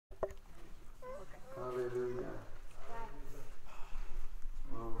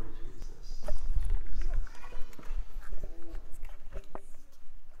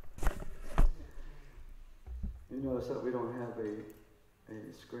have a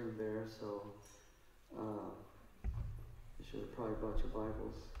screen there, so you should have probably brought your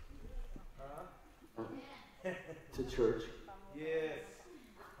Bibles to church. Yes.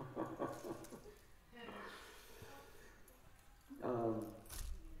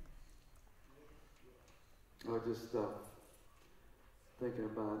 I was just thinking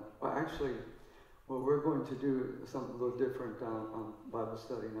about, well, actually, what we're going to do is something a little different on Bible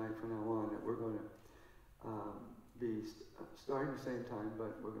study night from now on. That we're going to be starting the same time,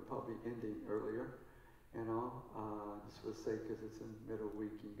 but we're going to probably be ending earlier, you know, just for the sake, because it's in the middle of the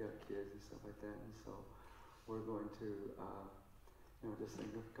week, you got kids and stuff like that, and so we're going to, you know, just sing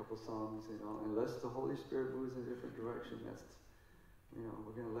a couple songs, you know, unless the Holy Spirit moves in a different direction, that's, you know,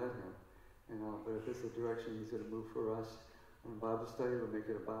 we're going to let him, you know, but if it's the direction he's going to move for us in Bible study, we'll make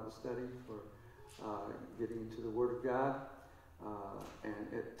it a Bible study for getting into the Word of God, and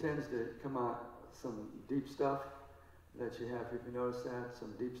it tends to come out some deep stuff that you have. If you notice that,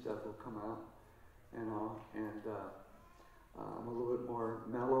 some deep stuff will come out, you know, and I'm a little bit more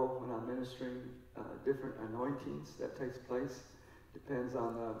mellow when I'm ministering. Different anointings that takes place. Depends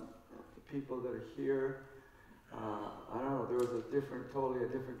on the people that are here. I don't know, there was totally a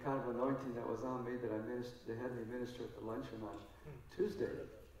different kind of anointing that was on me that they had me minister at the luncheon on Tuesday.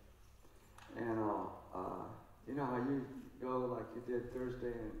 And you know how you go like you did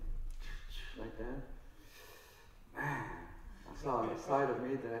Thursday and like that? Man, I saw a side of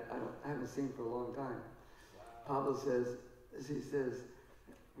me that I haven't seen for a long time. Pablo says,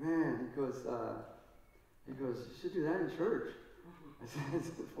 man, he goes, you should do that in church. I said,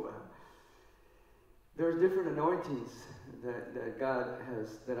 well, there's different anointings that God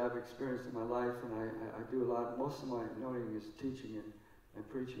has, that I've experienced in my life, and I do a lot. Most of my anointing is teaching and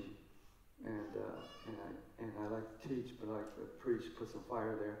preaching. And I like to teach, but I like to preach, put some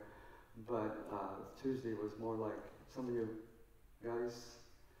fire there. But Tuesday was more like some of you guys,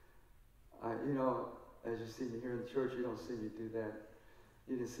 you know, as you see me here in the church, you don't see me do that.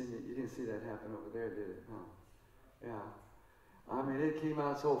 You didn't see that happen over there, did it? No. Yeah. I mean, it came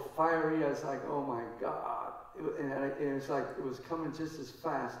out so fiery. I was like, oh my God! And it's like it was coming just as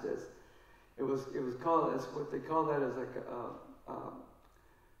fast as it was called. As what they call that is like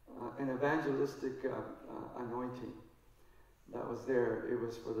an evangelistic anointing that was there. It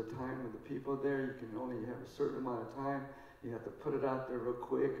was for the time of the people there. You can only have a certain amount of time. You have to put it out there real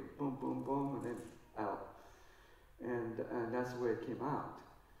quick, and boom, boom, boom, and then out. And that's the way it came out.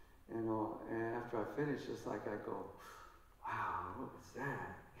 You know, and after I finished, it's like I go, wow, what was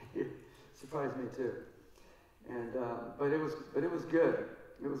that? It surprised me too. And but it was good.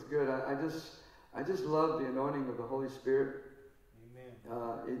 It was good. I just love the anointing of the Holy Spirit.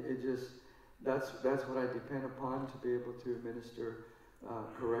 Amen. It just that's what I depend upon to be able to minister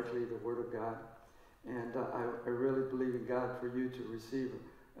correctly the Word of God. And I really believe in God for you to receive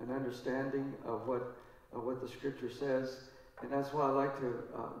an understanding of what the Scripture says. And that's why I like to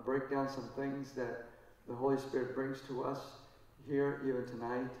break down some things that the Holy Spirit brings to us here, even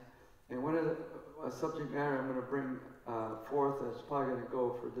tonight. And one of the subject matter I'm going to bring forth is probably going to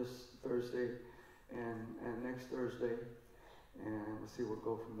go for this Thursday and next Thursday. And we'll see, we'll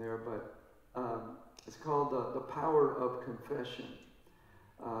go from there. But it's called the power of confession,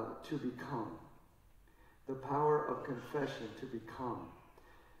 to become. The power of confession to become.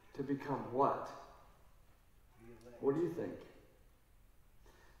 To become what? What do you think?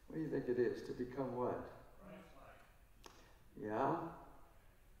 What do you think it is? To become what? Yeah?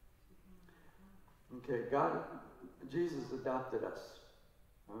 Okay, Jesus adopted us.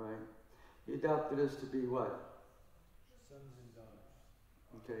 All right? He adopted us to be what? Sons and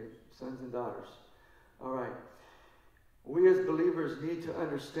daughters. Okay, sons and daughters. All right. We as believers need to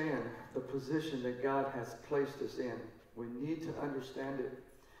understand the position that God has placed us in. We need to understand it.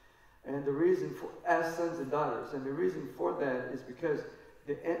 And the reason for, as sons and daughters, and the reason for that is because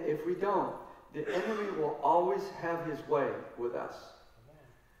if we don't, the enemy will always have his way with us.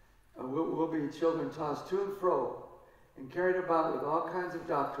 We'll be children tossed to and fro and carried about with all kinds of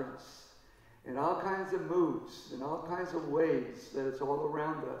doctrines and all kinds of moods and all kinds of ways that it's all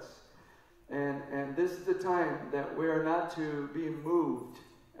around us. And this is the time that we are not to be moved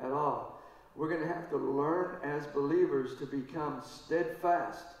at all. We're going to have to learn as believers to become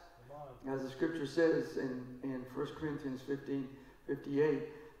steadfast. As the Scripture says in 1 Corinthians 15:58,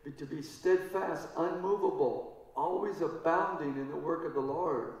 to be steadfast, unmovable, always abounding in the work of the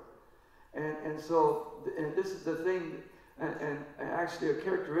Lord. And so this is the thing, and actually a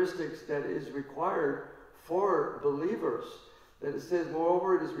characteristics that is required for believers. That it says,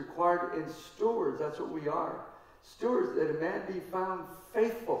 moreover, it is required in stewards. That's what we are. Stewards, that a man be found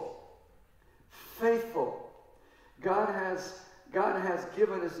faithful. Faithful. God has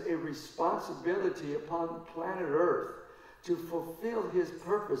given us a responsibility upon planet Earth to fulfill his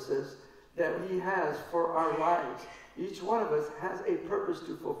purposes that he has for our lives. Each one of us has a purpose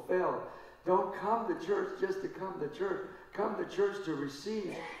to fulfill. Don't come to church just to come to church. Come to church to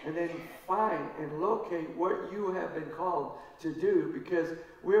receive and then find and locate what you have been called to do, because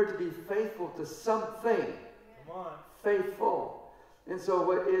we're to be faithful to something. Come on. Faithful. And so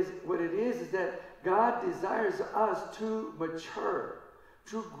what it is that God desires us to mature,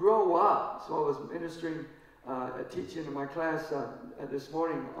 to grow up. So I was ministering, teaching in my class this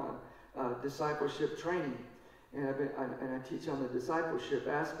morning on discipleship training. And I teach on the discipleship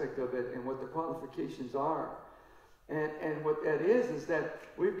aspect of it and what the qualifications are. And what that is that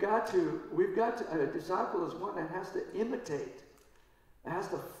we've got to, a disciple is one that has to imitate. It has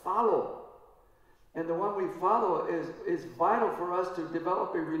to follow. And the one we follow is vital for us to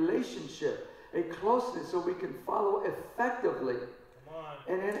develop a relationship, a closeness, so we can follow effectively. Come on.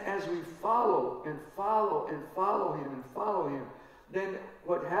 And then as we follow and follow and follow him, then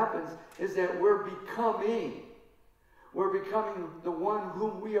what happens is that we're becoming the one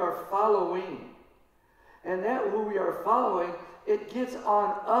whom we are following. And that who we are following, it gets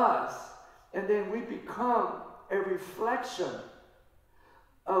on us. And then we become a reflection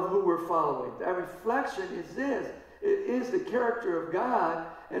of who we're following. That reflection is this. It is the character of God.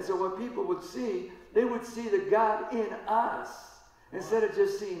 And so when people would see, they would see the God in us instead of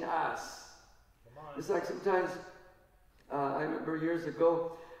just seeing us. It's like sometimes, I remember years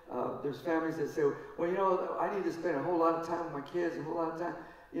ago, there's families that say, well, you know, I need to spend a whole lot of time with my kids, a whole lot of time.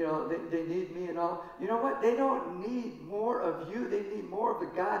 You know, they need me and all. You know what? They don't need more of you. They need more of the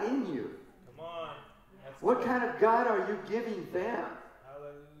God in you. Come on. What kind of God are you giving them?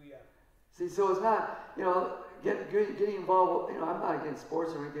 Hallelujah. See, so it's not, you know, getting involved. You know, I'm not against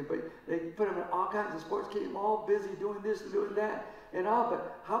sports or anything, but they put them in all kinds of sports, keep them all busy doing this and doing that and all.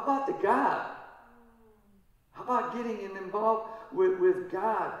 But how about the God? How about getting involved with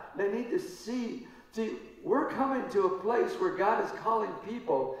God? They need to see. See, we're coming to a place where God is calling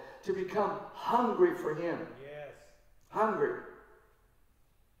people to become hungry for him. Yes. Hungry.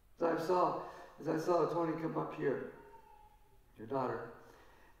 As I saw Tony come up here, your daughter,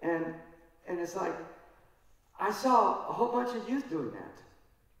 and it's like, I saw a whole bunch of youth doing that.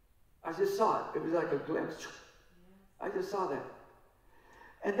 I just saw it. It was like a glimpse. I just saw that.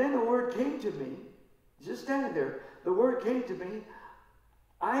 And then the word came to me, just standing there, the word came to me,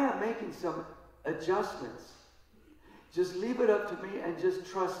 I am making some adjustments. Just leave it up to me and just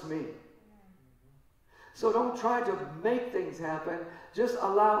trust me. So don't try to make things happen. Just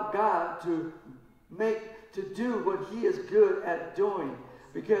allow God to do what he is good at doing.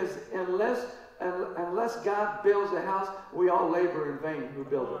 Because unless God builds a house, we all labor in vain who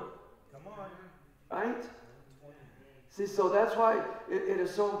build it. Come on. Right? See, so that's why it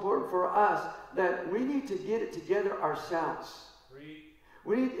is so important for us that we need to get it together ourselves.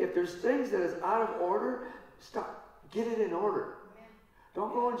 We need, if there's things that is out of order, get it in order.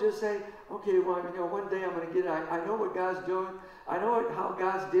 Don't go and just say, okay, well, you know, one day I'm going to get it. I know what God's doing. I know how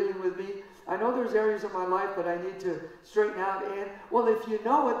God's dealing with me. I know there's areas of my life that I need to straighten out. And, well, if you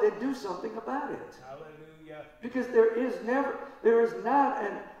know it, then do something about it. Hallelujah. Because there is not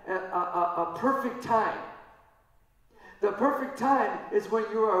a perfect time. The perfect time is when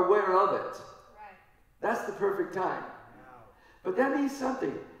you are aware of it. Right. That's the perfect time. But that means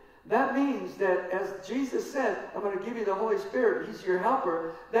something. That means that, as Jesus said, I'm going to give you the Holy Spirit. He's your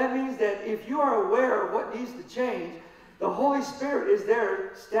helper. That means that if you are aware of what needs to change, the Holy Spirit is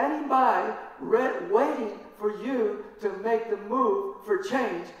there standing by, waiting for you to make the move for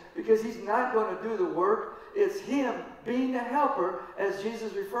change, because he's not going to do the work. It's him being the helper, as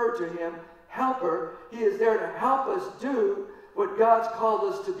Jesus referred to him, helper. He is there to help us do what God's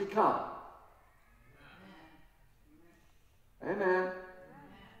called us to become. Amen.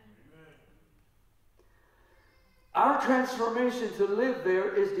 Our transformation to live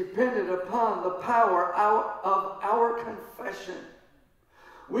there is dependent upon the power of our confession.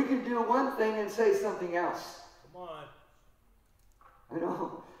 We can do one thing and say something else. Come on. I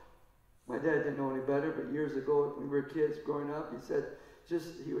know my dad didn't know any better, but years ago when we were kids growing up,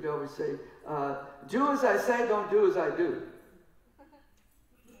 he would always say, do as I say, don't do as I do.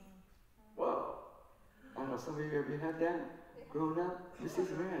 Whoa. I don't know, some of you, have you had that growing up? You see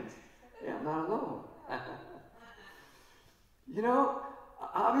some hands. Yeah, I'm not alone. You know,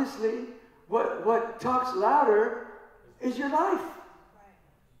 obviously, what talks louder is your life.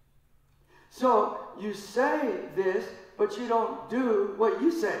 So you say this, but you don't do what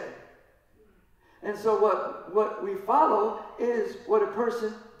you say. And so what we follow is what a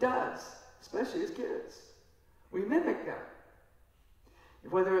person does, especially as kids. We mimic them.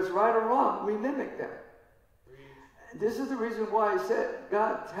 Whether it's right or wrong, we mimic them. This is the reason why he said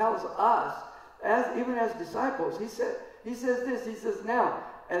God tells us, even as disciples, he says this. He says, now,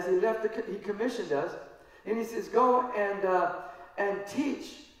 as he commissioned us, and he says, go and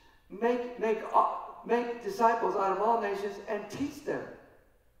teach, make disciples out of all nations, and teach them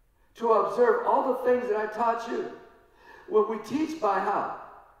to observe all the things that I taught you. Well, we teach by how?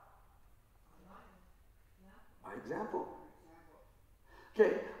 By example.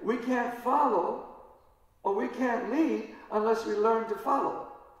 Okay, we can't follow or we can't lead unless we learn to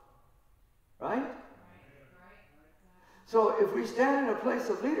follow. Right? So if we stand in a place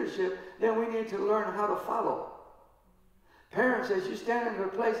of leadership, then we need to learn how to follow. Parents, as you stand in a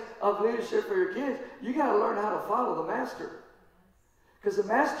place of leadership for your kids, you got to learn how to follow the master. Because the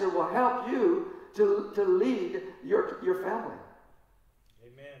master will help you to lead your family.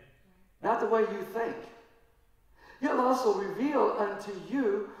 Amen. Not the way you think. He'll also reveal unto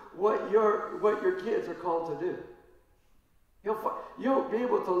you what your kids are called to do. You'll be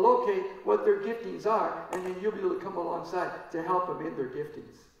able to locate what their giftings are, and then you'll be able to come alongside to help them in their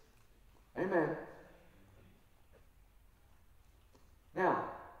giftings. Amen. Now,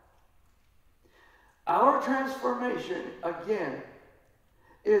 our transformation, again,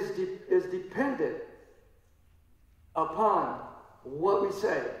 is dependent upon what we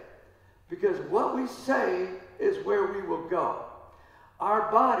say. Because what we say is where we will go.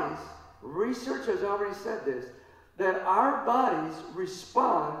 Our bodies, research has already said this, that our bodies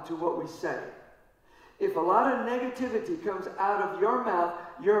respond to what we say. If a lot of negativity comes out of your mouth,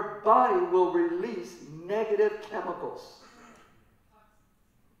 your body will release negative chemicals,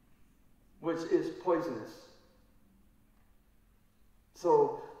 which is poisonous.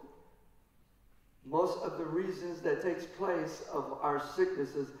 So, most of the reasons that takes place of our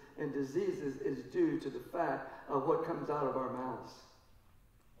sicknesses and diseases is due to the fact of what comes out of our mouths.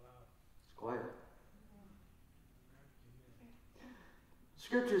 Wow. It's quiet.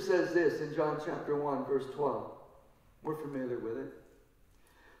 Scripture says this in John chapter 1, verse 12. We're familiar with it.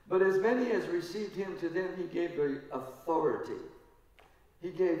 But as many as received him, to them he gave the authority. He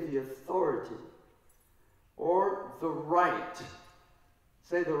gave the authority. Or the right.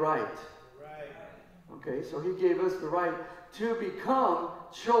 Say the right. Right. Okay, so he gave us the right to become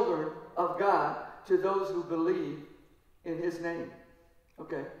children of God to those who believe in his name.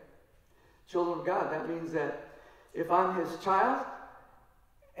 Okay. Children of God, that means that if I'm his child,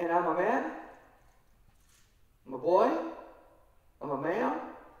 and I'm a man, I'm a boy, I'm a male,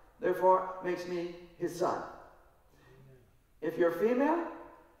 therefore makes me his son. If you're female,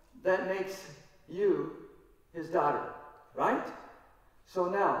 that makes you his daughter, right? So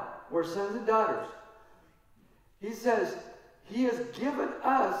now, we're sons and daughters. He says, he has given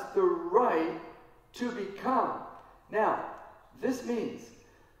us the right to become. Now, this means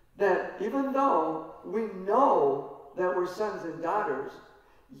that even though we know that we're sons and daughters,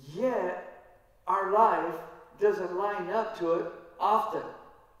 yet our life doesn't line up to it often.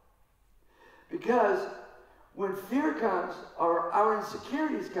 Because when fear comes, or our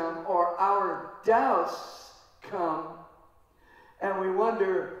insecurities come, or our doubts come, and we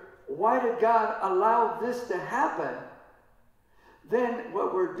wonder, why did God allow this to happen? Then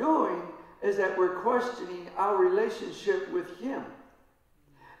what we're doing is that we're questioning our relationship with him.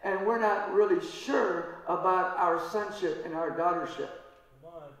 And we're not really sure about our sonship and our daughtership.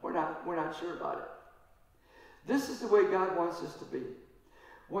 We're not sure about it. This is the way God wants us to be.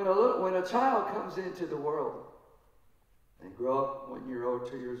 When a child comes into the world, they grow up 1 year old,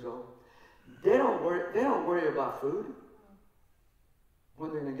 2 years old, they don't worry about food.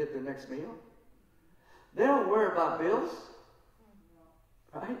 When they're going to get their next meal. They don't worry about bills.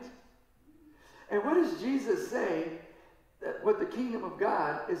 Right? And what does Jesus say that what the kingdom of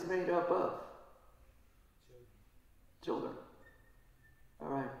God is made up of? Children. All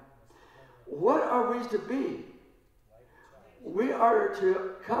right. What are we to be? We are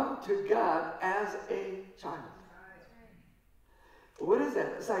to come to God as a child. What is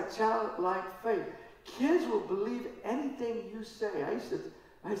that? It's like childlike faith. Kids will believe anything you say. I used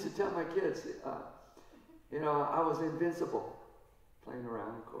to tell my kids, I was invincible, playing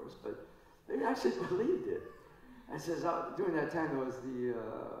around, of course, but they actually believed it. I says, during that time, there was the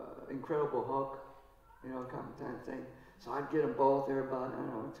Incredible Hulk, kind of thing. So I'd get them both. They're about,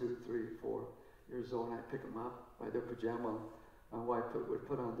 2, 3, 4 years old, and I'd pick them up by their pajama. My wife would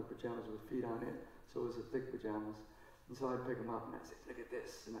put on the pajamas with feet on it, so it was a thick pajamas. And so I'd pick them up, and I'd say, look at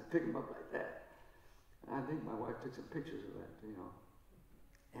this. And I'd pick them up like that. And I think my wife took some pictures of that,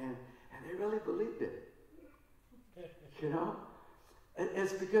 And they really believed it.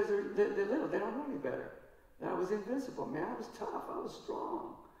 It's because they're little. They don't know any better. that I was invincible. Man, I was tough. I was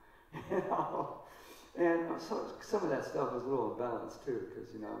strong. You know? And so some of that stuff was a little imbalanced too,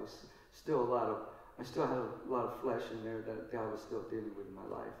 because, you know, I still had a lot of flesh in there that God was still dealing with in my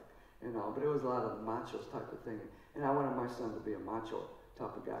life. You know, but it was a lot of macho type of thing. And I wanted my son to be a macho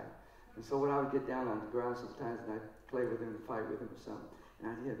type of guy. And so when I would get down on the ground sometimes and I'd play with him and fight with him or something, and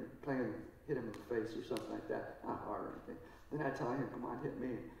I'd hit him in the face or something like that, not hard or anything. Then I'd tell him, come on, hit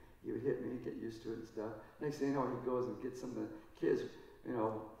me. He would hit me, get used to it and stuff. Next thing you know, he goes and gets some of the kids, you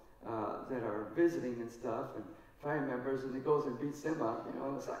know, that are visiting and stuff, and family members, and he goes and beats them up, you know,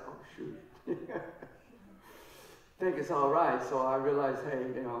 and it's like, oh, shoot. Think it's all right, so I realized, hey,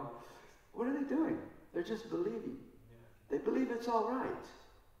 you know, what are they doing? They're just believing. They believe it's all right.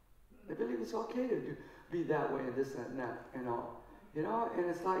 They believe it's okay to be that way and this and that and all. You know, and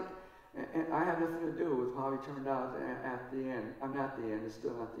it's like, and I have nothing to do with how he turned out at the end. I'm not the end. It's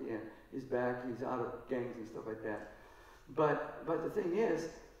still not the end. He's back. He's out of gangs and stuff like that. But the thing is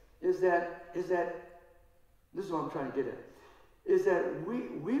that this is what I'm trying to get at, is that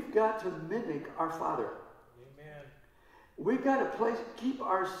we've got to mimic our Father. Amen. We've got to keep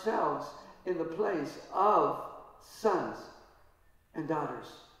ourselves in the place of sons and daughters.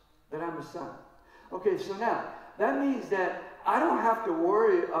 That I'm a son. Okay, so now, that means that I don't have to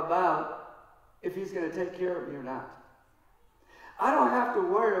worry about if he's going to take care of me or not. I don't have to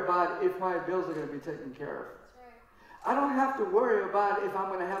worry about if my bills are going to be taken care of. I don't have to worry about if I'm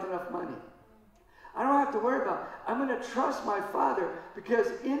going to have enough money. I don't have to worry about it. I'm going to trust my Father, because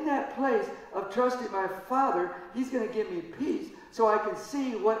in that place of trusting my Father, he's going to give me peace so I can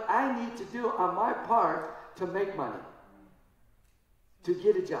see what I need to do on my part to make money, to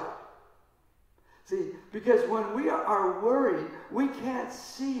get a job. See, because when we are worried, we can't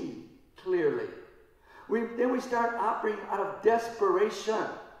see clearly. Then we start operating out of desperation.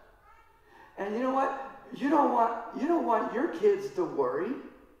 And you know what? You don't want your kids to worry.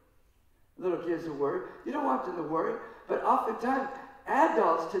 Little kids to worry. You don't want them to worry. But oftentimes,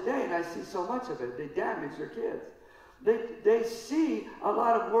 adults today, and I see so much of it, they damage their kids. They see a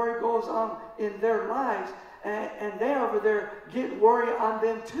lot of worry goes on in their lives, and they over there get worry on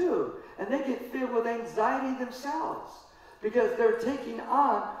them too. And they get filled with anxiety themselves, because they're taking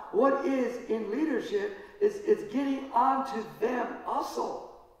on what is in leadership. It's getting on to them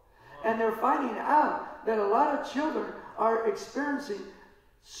also. And they're finding out that a lot of children are experiencing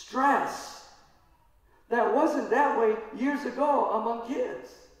stress that wasn't that way years ago among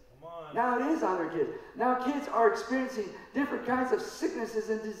kids. Now it is on their kids. Now kids are experiencing different kinds of sicknesses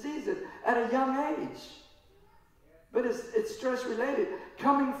and diseases at a young age. But it's stress related,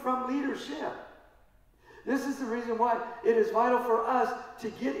 coming from leadership. This is the reason why it is vital for us to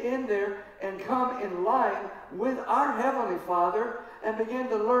get in there and come in line with our Heavenly Father and begin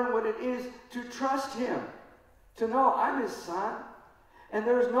to learn what it is to trust Him. To know I'm His son, and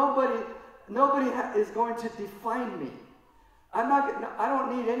there's nobody is going to define me. I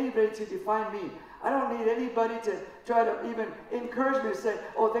don't need anybody to define me. I don't need anybody to try to even encourage me to say,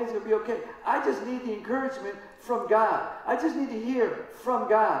 oh, things are going to be okay. I just need the encouragement from God. I just need to hear from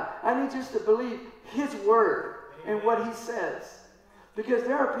God. I need just to believe His word and what He says. Because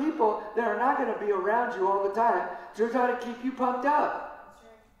there are people that are not going to be around you all the time to try to keep you pumped up.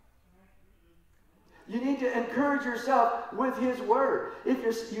 You need to encourage yourself with His word.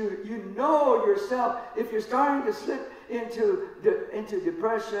 If you know yourself, if you're starting to slip into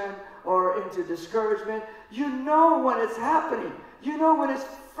depression or into discouragement, you know when it's happening. You know when it's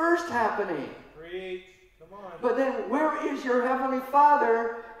first happening. Preach. Come on. But then where is your Heavenly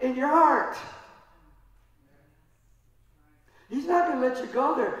Father in your heart? He's not going to let you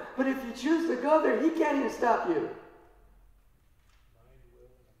go there. But if you choose to go there, He can't even stop you.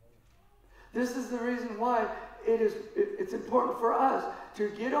 This is the reason why it's important for us to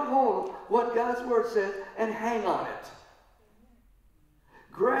get a hold of what God's Word says and hang on it.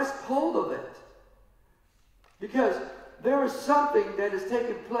 Grasp hold of it. Because there is something that is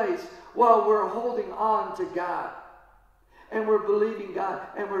taking place while we're holding on to God. And we're believing God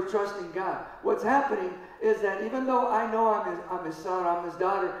and we're trusting God. What's happening is that even though I know I'm His son, I'm His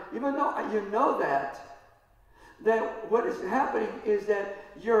daughter, even though you know that what is happening is that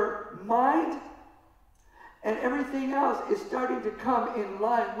your mind and everything else is starting to come in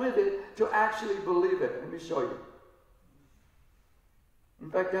line with it to actually believe it. Let me show you.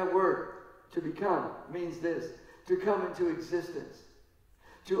 In fact, that word, to become, means this: to come into existence,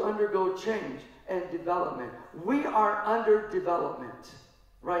 to undergo change and development. We are under development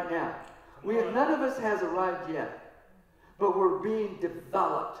right now. None of us has arrived yet, but we're being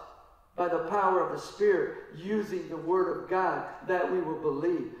developed by the power of the Spirit, using the Word of God, that we will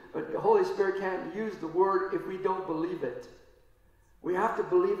believe. But the Holy Spirit can't use the Word if we don't believe it. We have to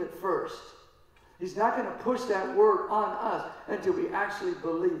believe it first. He's not going to push that Word on us until we actually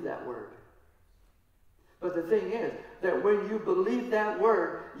believe that Word. But the thing is that when you believe that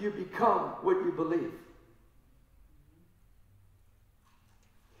Word, you become what you believe.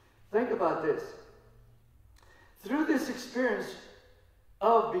 Think about this. Through this experience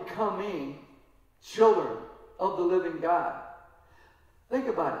of becoming children of the living God, think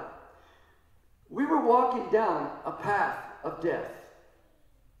about it. We were walking down a path of death.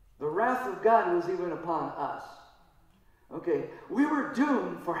 The wrath of God was even upon us. Okay, we were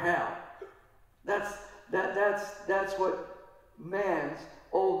doomed for hell. That's what man's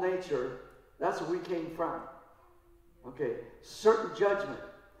old nature, that's where we came from. Okay, certain judgment.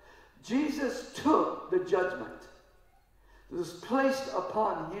 Jesus took the judgment. It was placed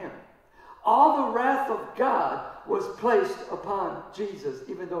upon him. All the wrath of God was placed upon Jesus,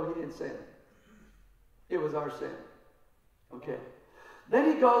 even though he didn't sin. It was our sin. Okay.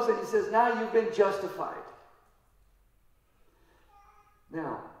 Then he goes and he says, now you've been justified.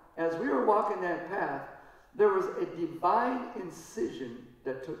 Now, as we were walking that path, there was a divine incision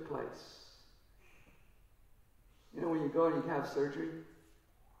that took place. You know when you go and you have surgery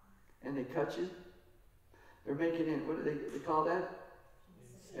and they cut you? They're making it, what do they call that?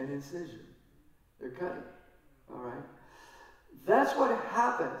 An incision. They're cutting. All right? That's what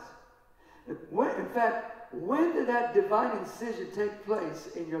happens. In fact, when did that divine incision take place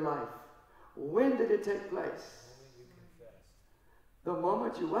in your life? When did it take place? The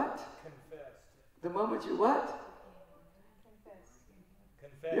moment you what? Confessed. The moment you what?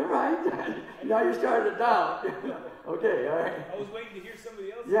 Confessed. You're right. Now you're starting to doubt. Okay, all right. I was waiting to hear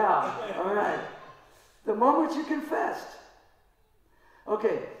somebody else. Yeah, all right. The moment you confessed.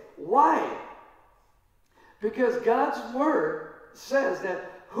 Okay, why? Because God's word says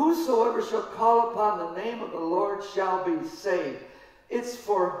that whosoever shall call upon the name of the Lord shall be saved. It's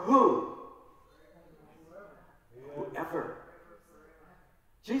for who? Whoever.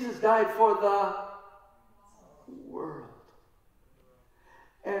 Jesus died for the world.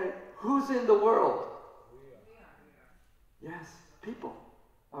 And who's in the world? Yes, people.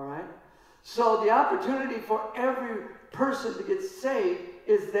 All right? So the opportunity for every person to get saved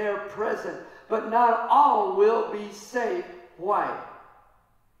is there present. But not all will be saved. Why?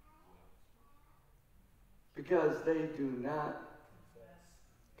 Because they do not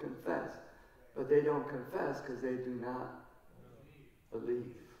confess. But they don't confess because they do not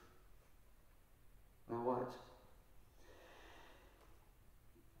believe. Now watch.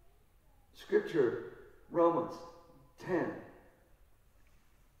 Scripture, Romans 10,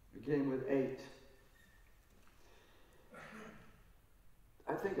 beginning with 8.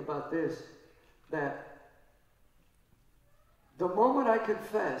 I think about this, that the moment I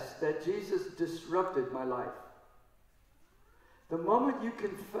confess that Jesus disrupted my life, the moment you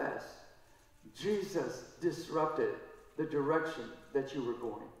confess Jesus disrupted the direction that you were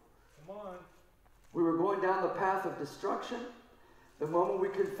going. Come on. We were going down the path of destruction. The moment we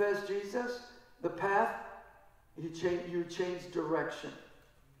confessed Jesus, the path, you changed direction.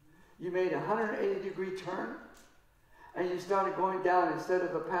 You made a 180-degree turn, and you started going down, instead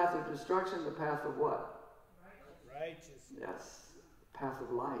of the path of destruction, the path of what? Righteousness. Yes, the path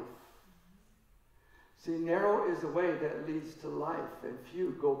of life. See, narrow is the way that leads to life, and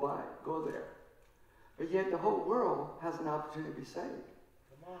few go there. But yet the whole world has an opportunity to be saved.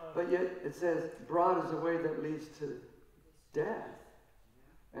 Come on. But yet it says, broad is the way that leads to death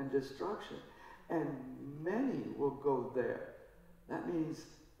and destruction. And many will go there. That means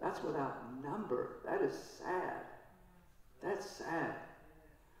that's without number. That is sad. That's sad.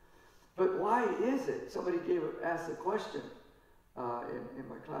 But why is it? Somebody asked a question in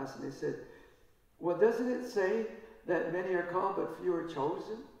my class, and they said, well, doesn't it say that many are called but few are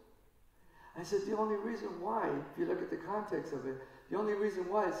chosen? I said, the only reason why, if you look at the context of it, the only reason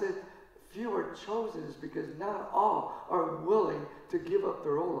why it says few are chosen is because not all are willing to give up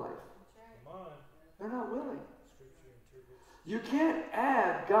their old life. Come on. They're not willing. You can't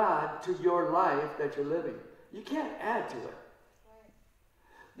add God to your life that you're living. You can't add to it.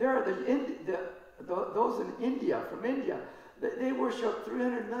 There are those in India, from India, they worship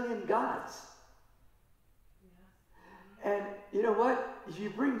 300 million gods. And you know what? If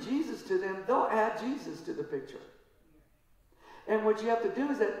you bring Jesus to them, they'll add Jesus to the picture. And what you have to do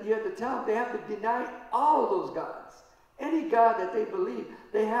is that you have to tell them they have to deny all those gods. Any God that they believe,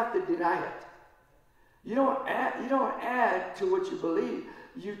 they have to deny it. You don't add to what you believe.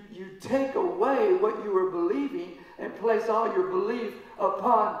 You take away what you were believing and place place all your belief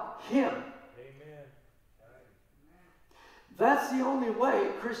upon Him. Amen. That's the only way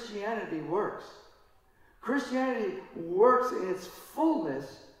Christianity works. Christianity works in its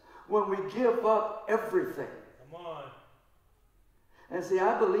fullness when we give up everything. Come on. And see,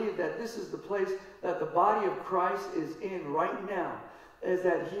 I believe that this is the place that the body of Christ is in right now, is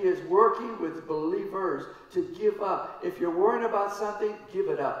that He is working with believers to give up. If you're worrying about something, give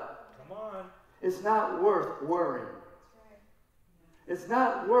it up. Come on. It's not worth worrying. It's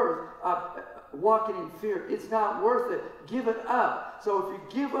not worth walking in fear. It's not worth it. Give it up. So if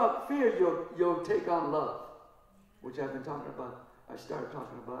you give up fear, you'll take on love, which I've been talking about. I started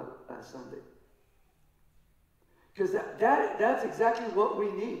talking about it last Sunday. Because that's exactly what we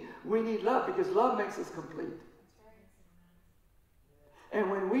need. We need love because love makes us complete. And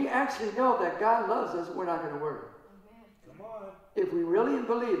when we actually know that God loves us, we're not going to worry. Come on. If we really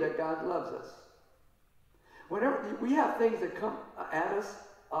believe that God loves us. Whenever we have things that come at us,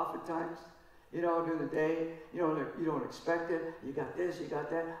 oftentimes, during the day, you don't expect it. You got this, you got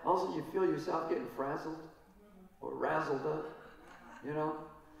that. Also, you feel yourself getting frazzled or razzled up. You know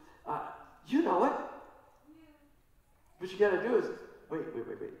it. What you got to do is, wait.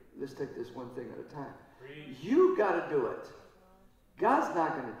 Let's take this one thing at a time. You got to do it. God's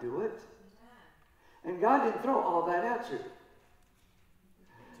not going to do it. And God didn't throw all that at you.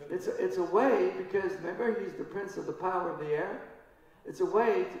 It's a way, because remember, He's the prince of the power of the air. It's a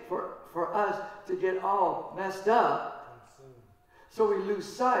way for us to get all messed up, so we lose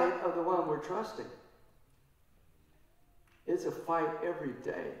sight of the one we're trusting. It's a fight every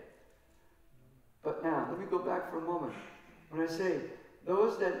day. But now, let me go back for a moment. When I say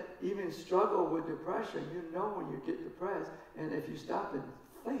those that even struggle with depression, you know when you get depressed, and if you stop and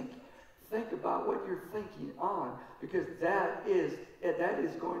think about what you're thinking on, because that is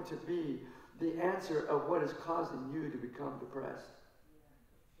going to be the answer of what is causing you to become depressed.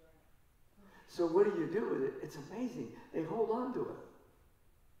 So what do you do with it? It's amazing. They hold on to it.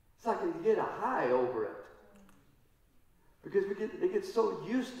 It's like they get a high over it. Because they get so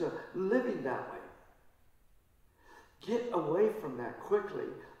used to living that way. Get away from that quickly,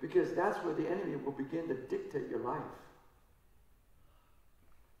 because that's where the enemy will begin to dictate your life.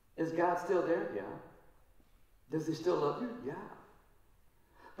 Is God still there? Yeah. Does He still love you? Yeah.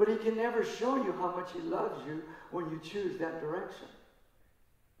 But He can never show you how much He loves you when you choose that direction.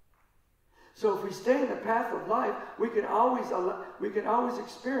 So if we stay in the path of life, we can always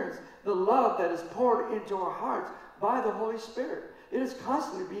experience the love that is poured into our hearts by the Holy Spirit. It is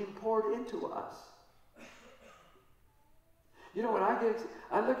constantly being poured into us. When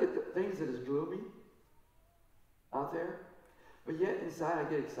I look at the things that is gloomy out there, but yet inside I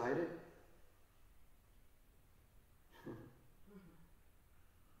get excited.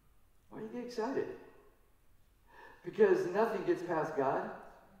 Why do you get excited? Because nothing gets past God.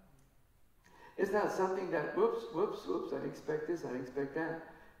 It's not something that, whoops, I didn't expect this, I didn't expect that.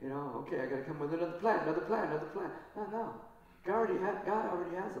 Okay, I got to come with another plan. No. God already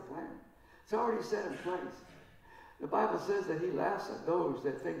has a plan. It's already set in place. The Bible says that He laughs at those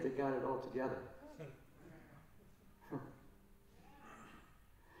that think they got it all together.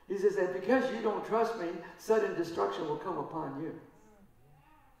 He says that because you don't trust me, sudden destruction will come upon you.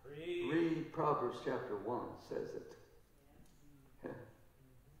 Read Proverbs chapter 1 says it.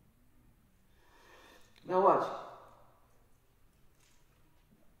 Now watch.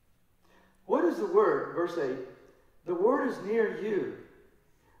 What is the word? Verse 8. The word is near you.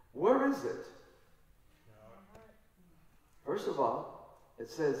 Where is it? First of all, it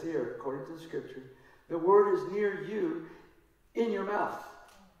says here, according to the scripture, the word is near you, in your mouth.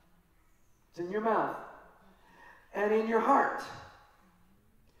 It's in your mouth. And in your heart.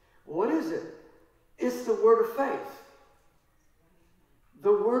 What is it? It's the word of faith.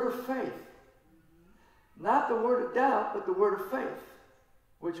 The word of faith. Not the word of doubt, but the word of faith,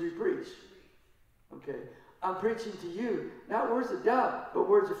 which we preach. Okay. I'm preaching to you, not words of doubt, but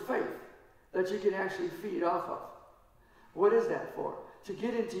words of faith that you can actually feed off of. What is that for? To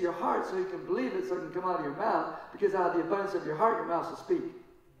get into your heart so you can believe it, so it can come out of your mouth, because out of the abundance of your heart, your mouth will speak.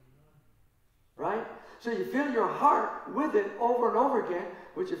 Right? So you fill your heart with it over and over again,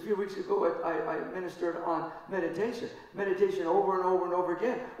 which a few weeks ago I ministered on meditation. Meditation over and over and over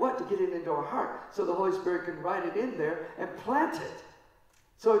again. What? To get it into our heart. So the Holy Spirit can write it in there and plant it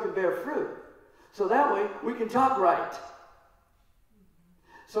so it can bear fruit. So that way we can talk right.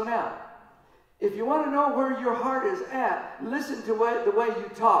 So now, if you want to know where your heart is at, listen to the way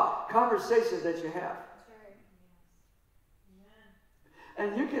you talk, conversations that you have.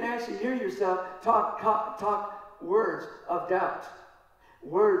 And you can actually hear yourself talk words of doubt,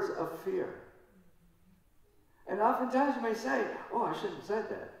 words of fear. And oftentimes you may say, oh, I shouldn't have said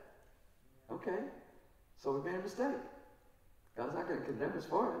that. Okay, so we made a mistake. God's not going to condemn us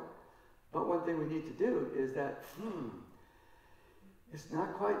for it. But one thing we need to do is that, it's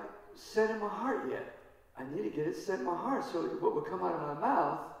not quite set in my heart yet. I need to get it set in my heart so what will come out of my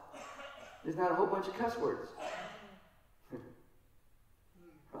mouth is not a whole bunch of cuss words.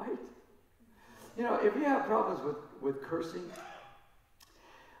 Right? You know, if you have problems with cursing,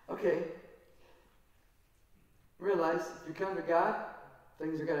 okay, realize if you come to God,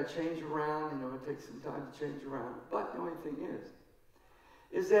 things are going to change around. You know, it takes some time to change around. But the only thing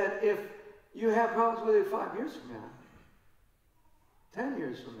is that if you have problems with it 5 years from now, 10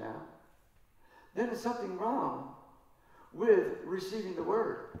 years from now, then there's something wrong with receiving the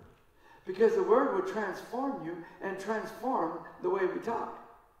Word. Because the Word will transform you and transform the way we talk.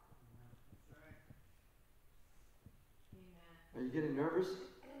 Are you getting nervous?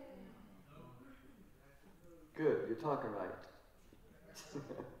 Good, you're talking right.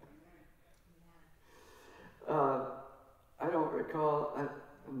 I don't recall,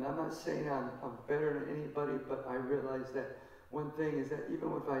 I'm not saying I'm better than anybody, but I realize that one thing is that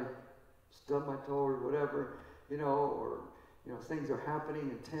even if I stub my toe or whatever, you know, or, you know, things are happening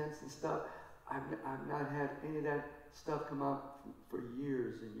intense and stuff, I've not had any of that stuff come up for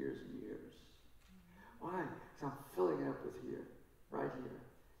years and years and years. Why? Because I'm filling it up with here, right here.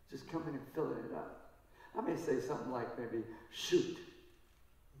 Just coming and filling it up. I may say something like maybe, shoot.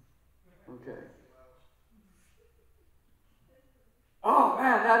 Okay. Oh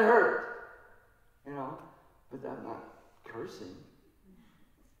man, that hurt. You know, but I'm not cursing.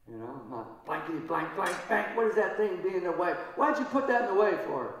 You know, I'm not blankety blank blank blank. What is that thing being in the way? Why'd you put that in the way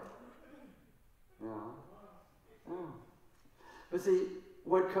for? No. Oh. But see,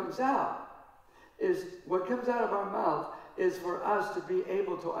 what comes out of our mouth is for us to be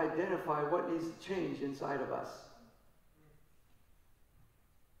able to identify what needs to change inside of us.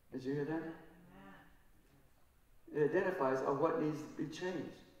 Did you hear that? It identifies of what needs to be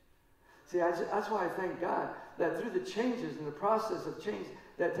changed. See, that's why I thank God that through the changes and the process of change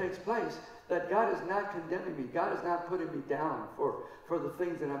that takes place, that God is not condemning me. God is not putting me down for the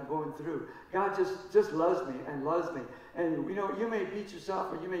things that I'm going through. God just loves me and loves me. And, you know, you may beat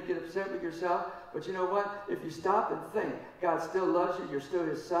yourself or you may get upset with yourself, but you know what? If you stop and think, God still loves you, you're still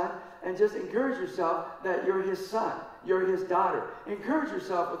His son, and just encourage yourself that you're His son, you're His daughter. Encourage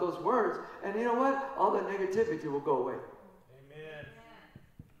yourself with those words, and you know what? All the negativity will go away. Amen.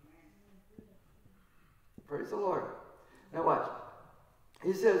 Praise the Lord. Now watch.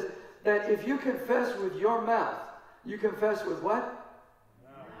 He says that if you confess with your mouth, you confess with what?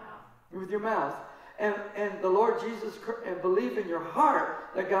 With your mouth. And the Lord Jesus, and believe in your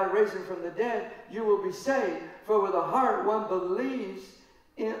heart that God raised Him from the dead, you will be saved. For with the heart one believes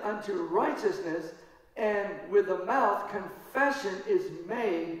unto righteousness, and with the mouth confession is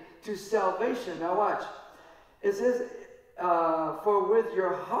made to salvation. Now watch. It says, for with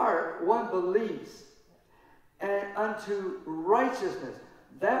your heart one believes and unto righteousness.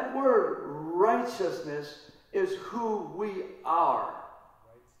 That word righteousness is who we are.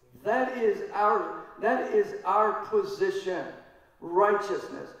 That is our position.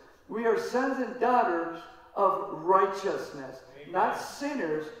 Righteousness. We are sons and daughters of righteousness. Amen. Not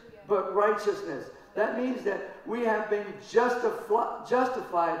sinners, but righteousness. That means that we have been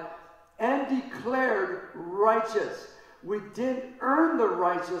justified and declared righteous. We didn't earn the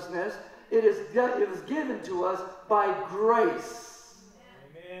righteousness. It was given to us by grace.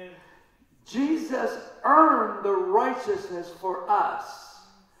 Amen. Jesus earned the righteousness for us.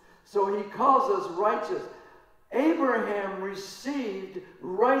 So He calls us righteous. Abraham received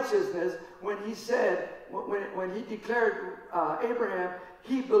righteousness when he said, when he declared Abraham,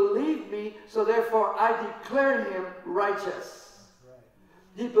 he believed me, so therefore I declare him righteous. Right.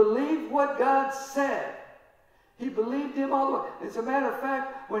 He believed what God said. He believed Him all the way. As a matter of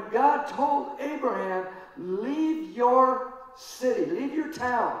fact, when God told Abraham, leave your city, leave your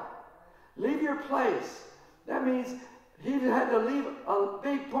town, leave your place, that means he had to leave a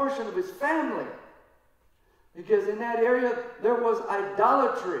big portion of his family. Because in that area, there was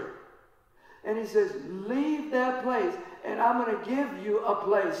idolatry. And He says, leave that place, and I'm going to give you a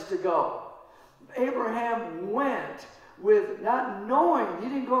place to go. Abraham went with not knowing. He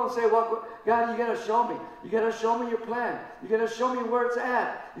didn't go and say, well, God, you got to show me. You got to show me your plan. You got to show me where it's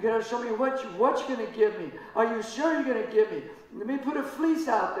at. You got to show me what you're going to give me. Are you sure you're going to give me? Let me put a fleece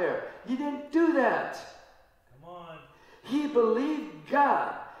out there. He didn't do that. Come on. He believed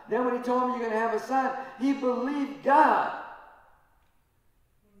God. Then when He told him you're going to have a son, he believed God.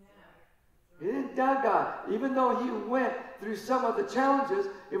 He didn't doubt God. Even though he went through some of the challenges.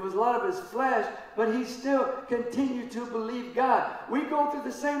 It was a lot of his flesh, but he still continued to believe God. We go through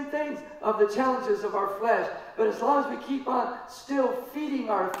the same things of the challenges of our flesh, but as long as we keep on still feeding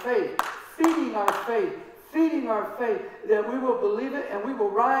our faith, that we will believe it and we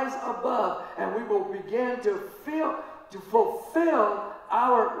will rise above and we will begin to fulfill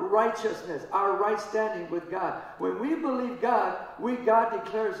our righteousness, our right standing with God. When we believe God, God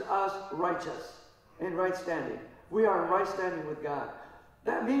declares us righteous in right standing. We are in right standing with God.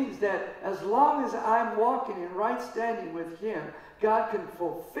 That means that as long as I'm walking in right standing with Him, God can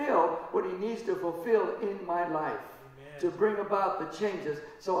fulfill what He needs to fulfill in my life. Amen. To bring about the changes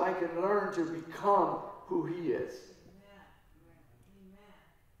so I can learn to become who He is. Amen.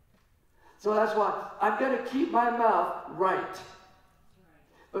 So that's why I've got to keep my mouth right.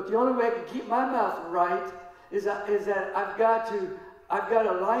 But the only way I can keep my mouth right is that I've got to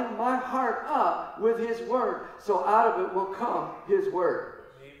line my heart up with His Word, so out of it will come His Word.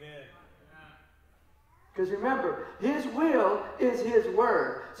 Amen. Because remember, His will is His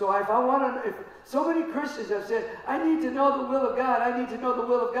Word. So if so many Christians have said, I need to know the will of God, I need to know the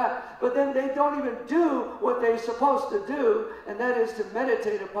will of God, but then they don't even do what they're supposed to do, and that is to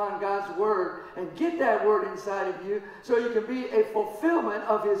meditate upon God's Word and get that Word inside of you so you can be a fulfillment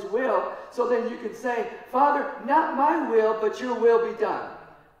of His will, so then you can say, Father, not my will, but your will be done.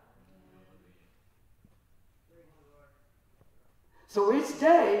 So each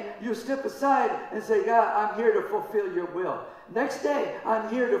day, you step aside and say, God, I'm here to fulfill your will. Next day, I'm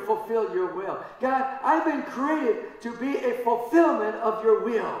here to fulfill your will. God, I've been created to be a fulfillment of your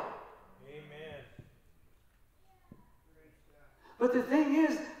will. Amen. But the thing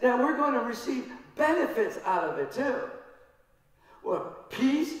is that we're going to receive benefits out of it too. Well,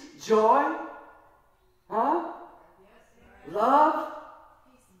 peace, joy, love,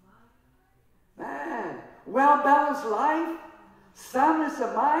 man, well-balanced life, soundness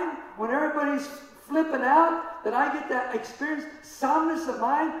of mind. When everybody's flipping out, that I get that experience, soundness of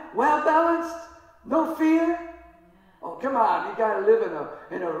mind, well-balanced, no fear. Oh, come on, you got to live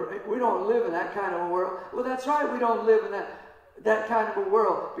we don't live in that kind of a world. Well, that's right, we don't live in that kind of a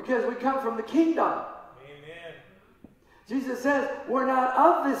world because we come from the kingdom. Amen. Jesus says we're not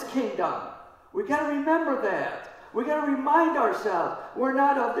of this kingdom. We got to remember that. We got to remind ourselves we're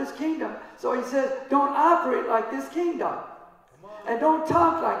not of this kingdom. So he says, don't operate like this kingdom. And don't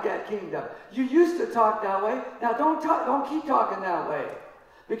talk like that kingdom. You used to talk that way. Now don't keep talking that way.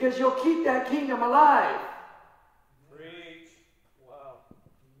 Because you'll keep that kingdom alive. Preach. Wow.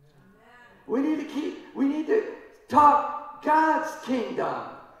 We need to talk God's kingdom.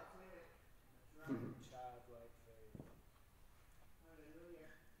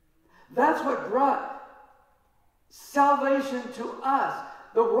 That's what brought salvation to us.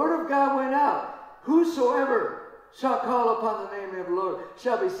 The word of God went out. Whosoever shall call upon the name of the Lord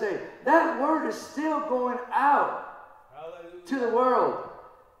shall be saved. That word is still going out. Hallelujah. To the world.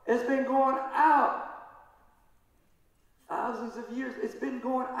 It's been going out thousands of years. It's been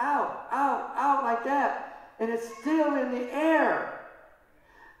going out like that. And it's still in the air.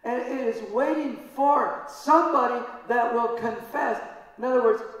 And it is waiting for somebody that will confess. In other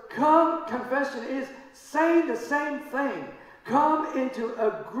words, confession is saying the same thing. Come into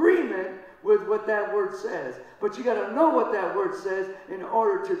agreement with what that word says. But you got to know what that word says in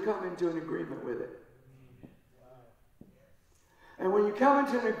order to come into an agreement with it. And when you come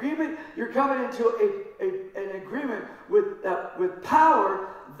into an agreement, you're coming into an agreement with power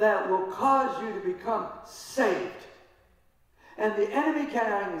that will cause you to become saved. And the enemy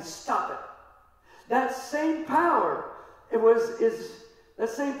cannot even stop it. That same power, that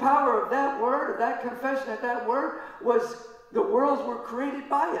same power of that word, of that confession of that word, was the worlds were created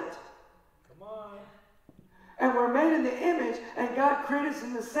by it. And we're made in the image, and God created us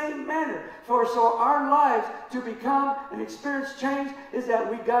in the same manner. So our lives to become and experience change is that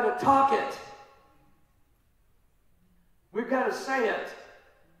we've got to talk it. We've got to say it.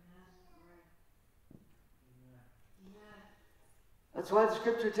 That's why the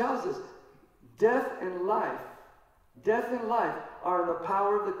scripture tells us death and life are in the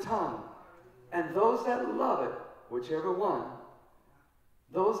power of the tongue. And those that love it, whichever one,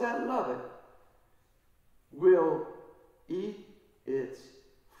 those that love it, will eat its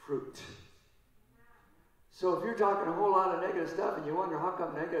fruit. So if you're talking a whole lot of negative stuff and you wonder how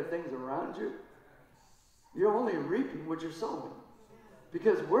come negative things are around you, you're only reaping what you're sowing.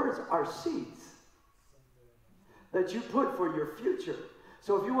 Because words are seeds that you put for your future.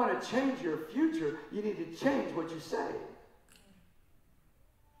 So if you want to change your future, you need to change what you say.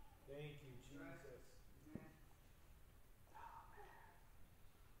 Thank you, Jesus.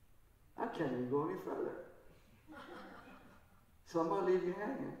 I can't even go any further. So I'm going to leave you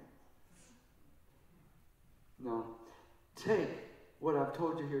hanging. No. Take what I've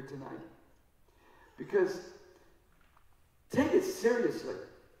told you here tonight. Because take it seriously.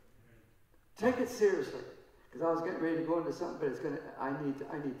 Take it seriously. Because I was getting ready to go into something, but I need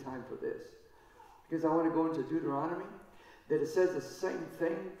time for this. Because I want to go into Deuteronomy, that it says the same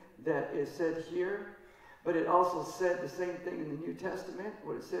thing that is said here, but it also said the same thing in the New Testament.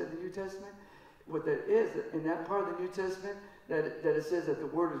 What it said in the New Testament, what that is in that part of the New Testament, that it says that the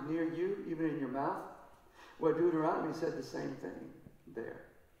word is near you, even in your mouth. Well, Deuteronomy said the same thing there.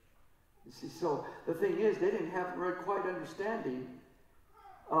 You see, so the thing is, they didn't have quite understanding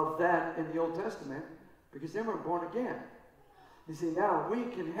of that in the Old Testament because they weren't born again. You see, now we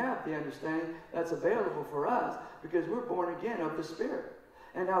can have the understanding that's available for us because we're born again of the Spirit.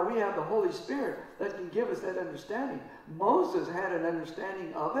 And now we have the Holy Spirit that can give us that understanding. Moses had an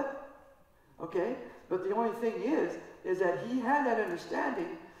understanding of it, okay? But the only thing is that he had that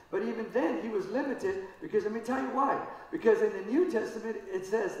understanding, but even then he was limited because let me tell you why. Because in the New Testament, it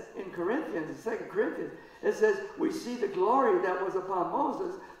says in Corinthians, in 2 Corinthians, it says, we see the glory that was upon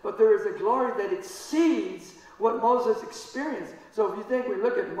Moses, but there is a glory that exceeds what Moses experienced. So if you think we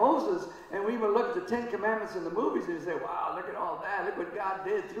look at Moses and we even look at the Ten Commandments in the movies and you say, wow, look at all that. Look what God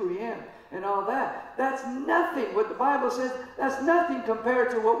did through him and all that. That's nothing. What the Bible says, that's nothing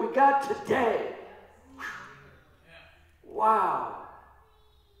compared to what we got today. Wow.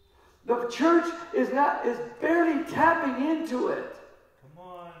 The church is barely tapping into it. Come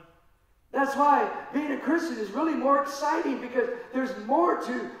on. That's why being a Christian is really more exciting because there's more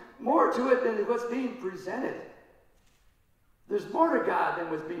to it than what's being presented. There's more to God than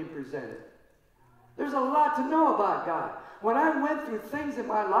what's being presented. There's a lot to know about God. When I went through things in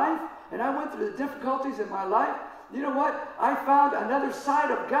my life, and I went through the difficulties in my life, you know what? I found another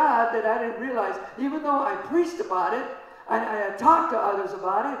side of God that I didn't realize. Even though I preached about it, I talked to others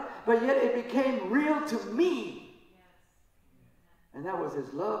about it, but yet it became real to me. And that was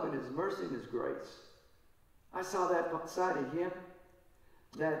his love and his mercy and his grace. I saw that side of him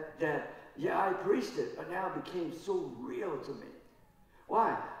yeah, I preached it, but now it became so real to me.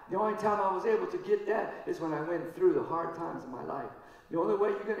 Why? The only time I was able to get that is when I went through the hard times in my life. The only way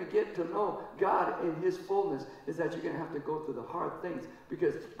you're going to get to know God in his fullness is that you're going to have to go through the hard things.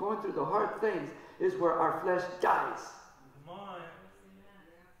 Because going through the hard things is where our flesh dies. Come on.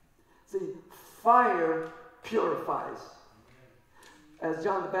 See, fire purifies. As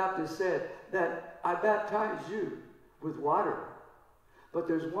John the Baptist said, that I baptize you with water. But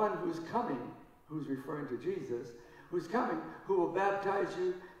there's one who's coming, who's referring to Jesus, who's coming, who will baptize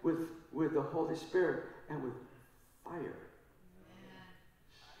you with the Holy Spirit and with fire.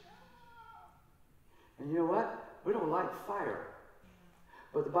 And you know what? We don't like fire.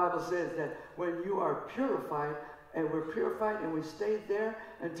 But the Bible says that when you are purified, and we're purified and we stay there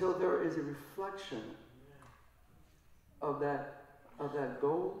until there is a reflection of that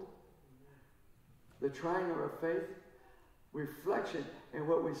gold, the triangle of faith, reflection, and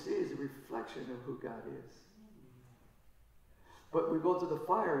what we see is a reflection of who God is. But we go through the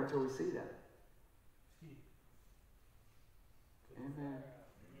fire until we see that. Amen.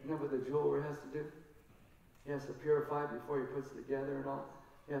 You know what the jeweler has to do? He has to purify before he puts it together and all.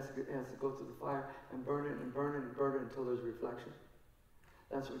 He has to go through the fire and burn it and burn it and burn it until there's reflection.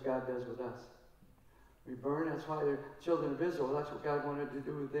 That's what God does with us. We burn. That's why the children of Israel, that's what God wanted to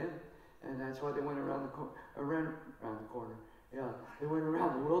do with them. And that's why they went around the corner. Yeah, they went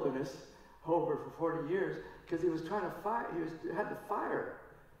around the wilderness over for 40 years because he was trying to fire. He had the fire,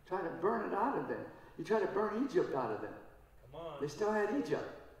 trying to burn it out of them. He tried to burn Egypt out of them. Come on. They still had Egypt,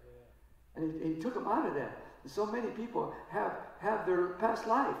 and he took them out of that. And so many people have their past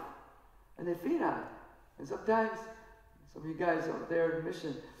life, and they feed on it. And sometimes, some of you guys out there in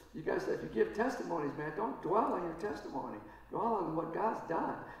mission, you guys, if you give testimonies, man, don't dwell on your testimony. Dwell on what God's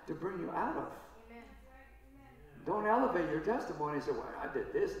done to bring you out of. Amen. Don't elevate your testimony and say, well, I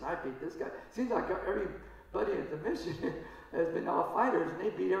did this and I beat this guy. Seems like everybody at the mission has been all fighters and they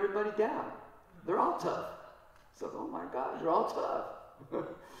beat everybody down. They're all tough. So, oh my God, they're all tough.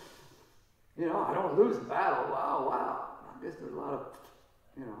 You know, I don't lose a battle. Wow. I guess there's a lot of,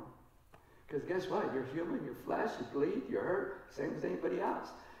 you know, because guess what? You're human, you're flesh, you bleed, you're hurt, same as anybody else.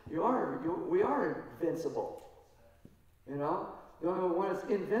 We are invincible. You know, the only one that's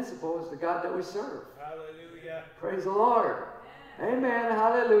invincible is the God that we serve. Hallelujah. Praise the Lord. Amen.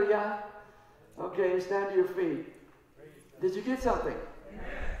 Hallelujah. Okay, stand to your feet. Did you get something?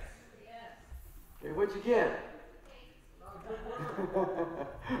 Okay, what'd you get?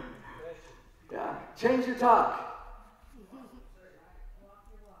 Yeah. Change your talk.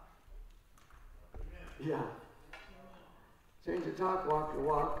 Yeah. Change your talk, walk your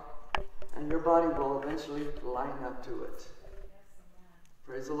walk. And your body will eventually line up to it.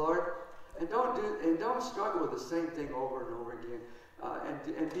 Praise the Lord. And don't struggle with the same thing over and over again.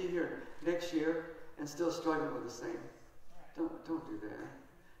 And be here next year and still struggling with the same. Don't do that.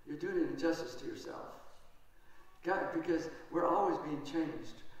 You're doing an injustice to yourself. God, because we're always being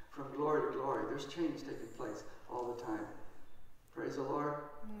changed from glory to glory. There's change taking place all the time. Praise the Lord.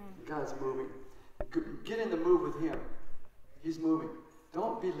 God's moving. Get in the move with Him. He's moving.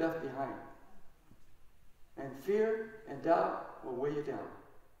 Don't be left behind. And fear and doubt will weigh you down.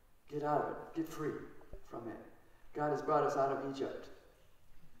 Get out of it. Get free from it. God has brought us out of Egypt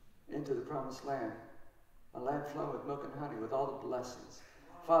into the promised land. A land flowing with milk and honey, with all the blessings.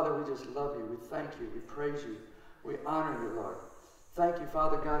 Father, we just love you. We thank you. We praise you. We honor you, Lord. Thank you,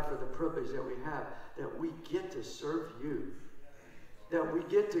 Father God, for the privilege that we have, that we get to serve you. That we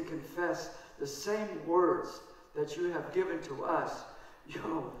get to confess the same words that you have given to us.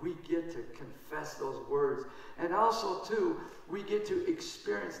 We get to confess those words. And also, too, we get to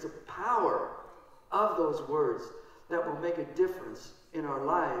experience the power of those words that will make a difference in our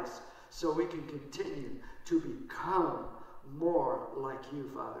lives so we can continue to become more like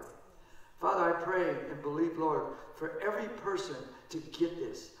you, Father. Father, I pray and believe, Lord, for every person to get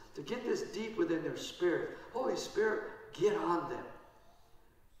this deep within their spirit. Holy Spirit, get on them.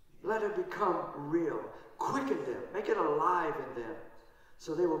 Let it become real. Quicken them. Make it alive in them.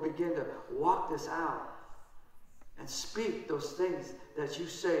 So they will begin to walk this out and speak those things that you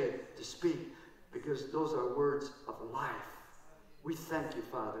say to speak, because those are words of life. We thank you,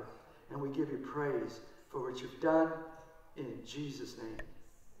 Father, and we give you praise for what you've done in Jesus' name.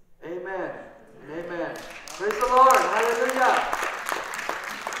 Amen. Amen. Praise the Lord. Hallelujah.